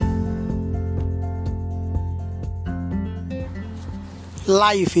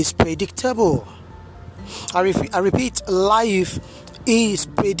life is predictable. I repeat, life is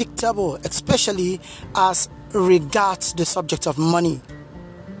predictable, especially as regards the subject of money.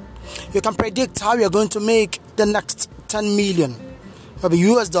 You can predict how you're going to make the next 10 million, maybe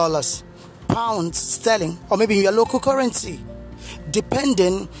US dollars, pounds, sterling, or maybe in your local currency,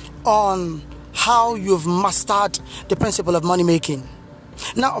 depending on how you've mastered the principle of money making.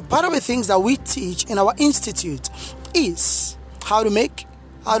 Now, part of the things that we teach in our institute is how to make,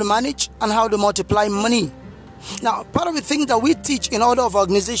 how to manage, and how to multiply money. Now, part of the thing that we teach in all of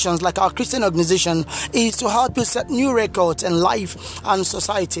organizations, like our Christian organization, is to help you set new records in life and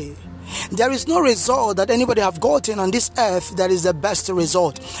society. There is no result that anybody have gotten on this earth that is the best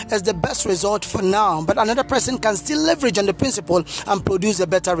result. It's the best result for now, but another person can still leverage on the principle and produce a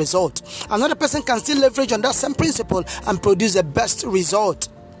better result. Another person can still leverage on that same principle and produce a best result.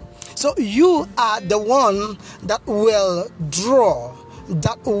 So you are the one that will draw,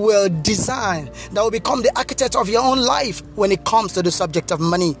 that will design, that will become the architect of your own life when it comes to the subject of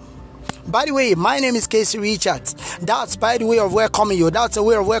money. By the way, my name is Casey Richards. That's by the way of welcoming you. That's a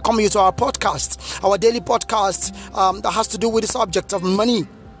way of welcoming you to our podcast, our daily podcast that has to do with the subject of money.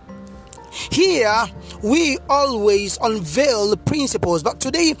 Here, we always unveil principles, but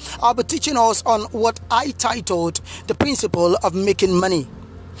today I'll be teaching us on what I titled the principle of making money.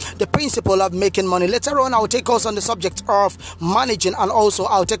 The principle of making money. Later on, I'll take us on the subject of managing, and also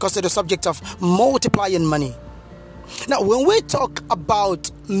I'll take us to the subject of multiplying money. Now, when we talk about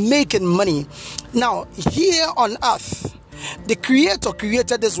making money, now here on earth, the Creator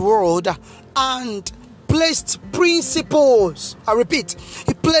created this world and placed principles. I repeat,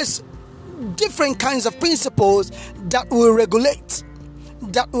 He placed different kinds of principles that will regulate,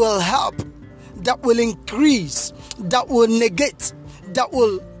 that will help, that will increase, that will negate, that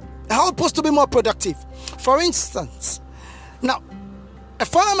will help us to be more productive. For instance, now, a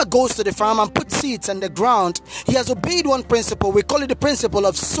farmer goes to the farm and puts seeds in the ground. He has obeyed one principle. We call it the principle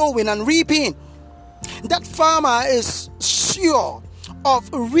of sowing and reaping. That farmer is sure of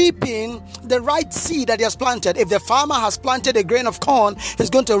reaping the right seed that he has planted. If the farmer has planted a grain of corn,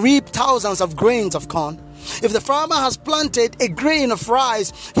 he's going to reap thousands of grains of corn. If the farmer has planted a grain of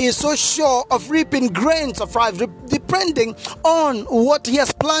rice, he is so sure of reaping grains of rice, depending on what he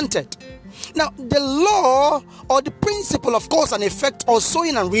has planted. Now, the law or the principle of cause and effect or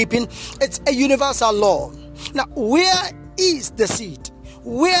sowing and reaping, it's a universal law. Now, where is the seed?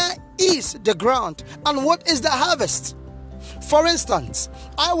 Where is the ground? And what is the harvest? For instance,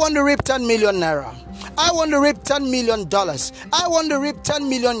 I want to reap 10 million naira. I want to reap $10 million. I want to reap 10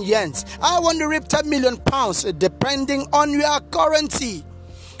 million yens. I want to reap 10 million pounds, depending on your currency.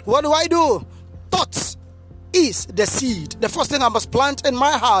 What do? Thoughts is the seed. The first thing I must plant in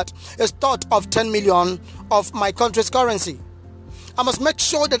my heart is thought of 10 million of my country's currency. I must make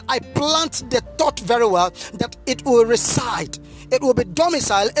sure that I plant the thought very well, that it will reside, it will be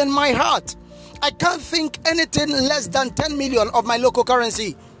domiciled in my heart. I can't think anything less than 10 million of my local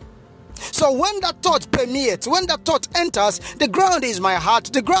currency. So when that thought permeates, when that thought enters, the ground is my heart,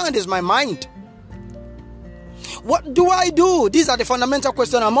 the ground is my mind. What do I do? These are the fundamental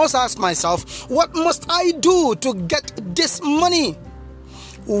questions I must ask myself. What must I do to get this money?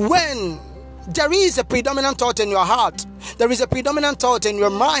 When there is a predominant thought in your heart, there is a predominant thought in your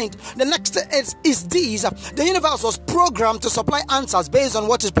mind, the next is this. The universe was programmed to supply answers based on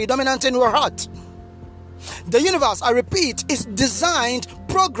what is predominant in your heart. The universe, I repeat, is designed,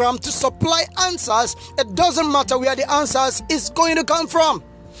 programmed to supply answers. It doesn't matter where the answers is going to come from.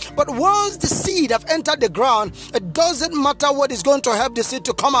 But once the seed have entered the ground, it doesn't matter what is going to help the seed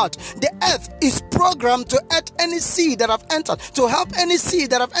to come out. The earth is programmed to eat any seed that have entered, to help any seed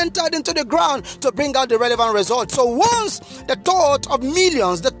that have entered into the ground to bring out the relevant results. So once the thought of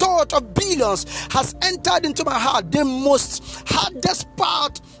millions, the thought of billions has entered into my heart, the most hardest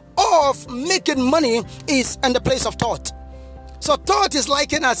part of making money is in the place of thought. So thought is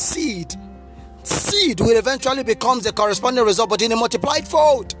like a seed. Seed will eventually become the corresponding result, but in a multiplied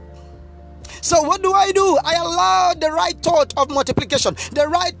fold. So what do? I allow the right thought of multiplication, the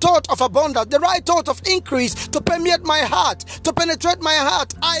right thought of abundance, the right thought of increase to permeate my heart, to penetrate my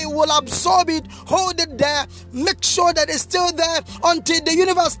heart. I will absorb it, hold it there, make sure that it's still there until the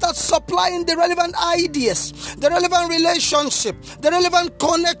universe starts supplying the relevant ideas, the relevant relationship, the relevant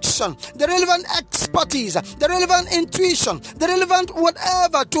connection, the relevant expertise, the relevant intuition, the relevant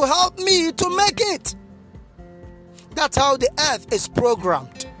whatever to help me to make it. That's how the earth is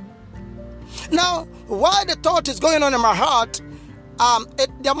programmed. Now, while the thought is going on in my heart,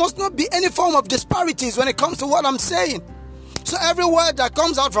 there must not be any form of disparities when it comes to what I'm saying. So every word that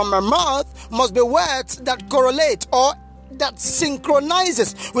comes out from my mouth must be words that correlate or that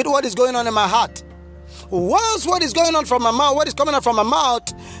synchronizes with what is going on in my heart. Once what is going on from my mouth, what is coming out from my mouth,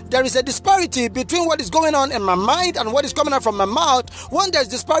 there is a disparity between what is going on in my mind and what is coming out from my mouth. When there's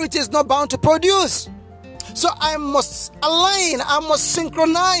disparity, it's not bound to produce. So I must align, I must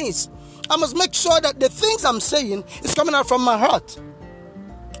synchronize. I must make sure that the things I'm saying is coming out from my heart.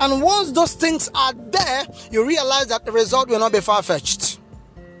 And once those things are there, you realize that the result will not be far-fetched.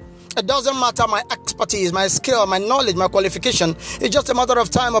 It doesn't matter my expertise, my skill, my knowledge, my qualification. It's just a matter of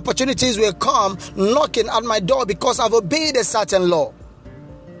time. Opportunities will come knocking at my door because I've obeyed a certain law.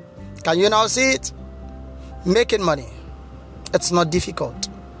 Can you now see it? Making money. It's not difficult.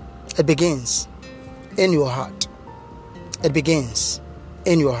 It begins in your heart. It begins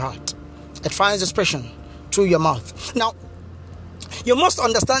in your heart. It finds expression through your mouth. Now, you must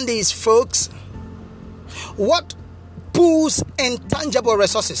understand these, folks. What pulls intangible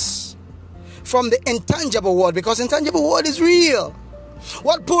resources from the intangible world, because intangible world is real.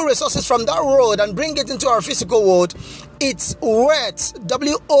 What pull resources from that world and bring it into our physical world? It's words.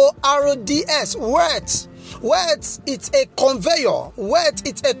 W-O-R-D-S. Words. Words, it's a conveyor. Words,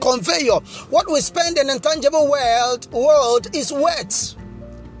 it's a conveyor. What we spend in intangible world is words.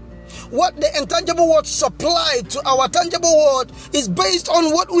 What the intangible world supply to our tangible world is based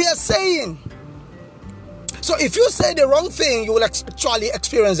on what we are saying. So if you say the wrong thing, you will actually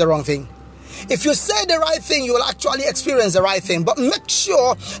experience the wrong thing. If you say the right thing, you will actually experience the right thing. But make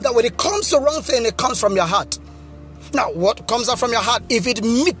sure that when it comes to wrong thing, it comes from your heart. Now, what comes out from your heart? If it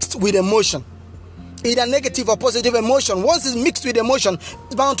mixed with emotion, either negative or positive emotion, once it's mixed with emotion,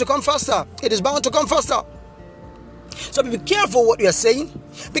 it's bound to come faster. It is bound to come faster. So be careful what you are saying.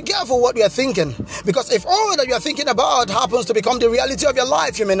 Be careful what you are thinking. Because if all that you are thinking about happens to become the reality of your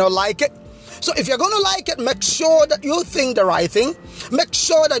life, you may not like it. So if you're going to like it, make sure that you think the right thing. Make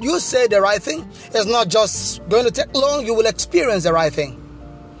sure that you say the right thing. It's not just going to take long. You will experience the right thing.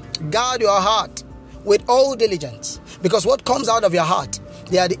 Guard your heart with all diligence. Because what comes out of your heart,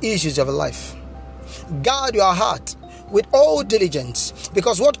 they are the issues of life. Guard your heart with all diligence.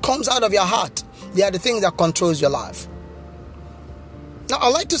 Because what comes out of your heart, they are the things that controls your life. Now,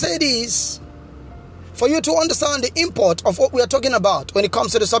 I'd like to say this for you to understand the import of what we are talking about when it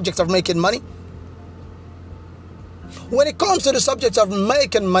comes to the subject of making money. When it comes to the subject of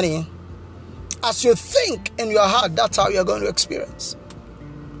making money, as you think in your heart, that's how you're going to experience.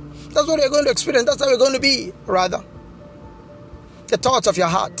 That's what you're going to experience. That's how you're going to be, rather. The thoughts of your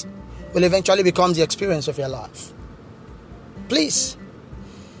heart will eventually become the experience of your life. Please,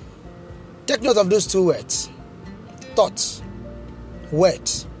 take note of those two words. Thoughts,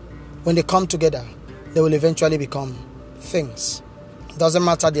 words. When they come together, they will eventually become things. Doesn't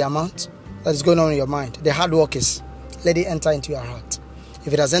matter the amount that is going on in your mind. The hard work is, let it enter into your heart.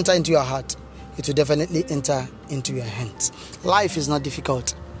 If it has entered into your heart, it will definitely enter into your hands. Life is not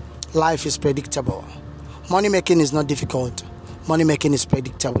difficult. Life is predictable. Money making is not difficult. Money making is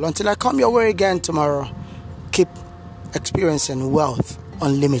predictable. Until I come your way again tomorrow, keep experiencing wealth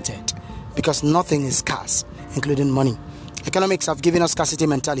unlimited. Because nothing is scarce, including money. Economics have given us scarcity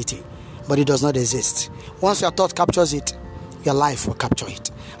mentality, but it does not exist. Once your thought captures it, your life will capture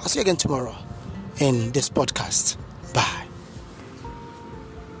it. I'll see you again tomorrow in this podcast.